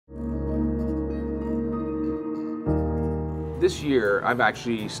this year I've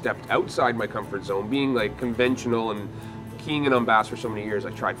actually stepped outside my comfort zone, being like conventional and keying in on bass for so many years. I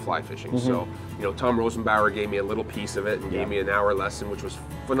tried fly fishing. So, you know, Tom Rosenbauer gave me a little piece of it and gave me an hour lesson, which was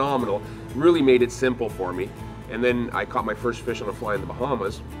phenomenal. Really made it simple for me. And then I caught my first fish on a fly in the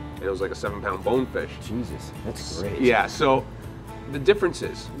Bahamas, and it was like a 7-pound bonefish. Jesus, that's great. Yeah, so the difference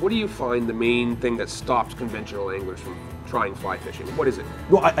is, what do you find the main thing that stops conventional anglers from trying fly fishing? What is it?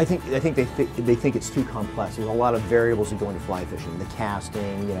 Well, I think they think it's too complex. There's a lot of variables that go into fly fishing, the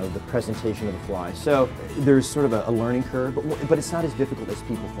casting, you know, the presentation of the fly. So there's sort of a learning curve, but it's not as difficult as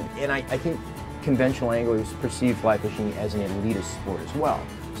people think. And I think conventional anglers perceive fly fishing as an elitist sport as well.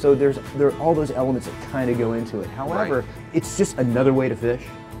 So there are all those elements that kind of go into it. However, it's just another way to fish.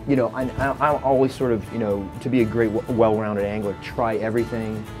 You know, I always sort of, you know, to be a great, well-rounded angler, try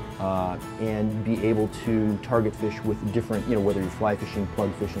everything and be able to target fish with different, you know, whether you're fly fishing,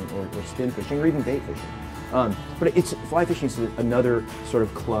 plug fishing, or spin fishing, or even bait fishing. But fly fishing is another sort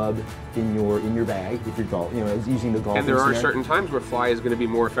of club in your bag if you're using the golf. And there are certain times where fly is going to be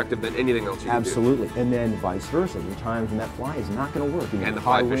more effective than anything else you can do. Absolutely, and then vice versa. There are times when that fly is not going to work. And the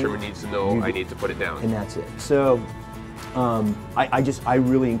fly fisherman needs to know, I need to put it down. And that's it. So I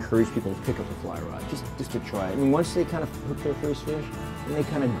really encourage people to pick up a fly rod, just to try it. I mean, once they kind of hook their first fish, then they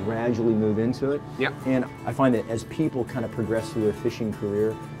kind of gradually move into it. Yeah. And I find that as people kind of progress through their fishing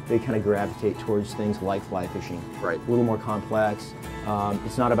career, they kind of gravitate towards things like fly fishing. Right. A little more complex.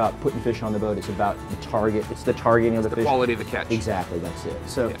 It's not about putting fish on the boat, it's about the target. It's the targeting of the fish. The quality of the catch. Exactly, that's it.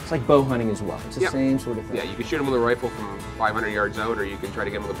 So it's like bow hunting as well. It's the same sort of thing. Yeah, you can shoot them with a rifle from 500 yards out, or you can try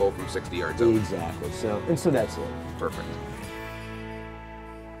to get them with a bow from 60 yards out. Exactly. So that's it. Perfect.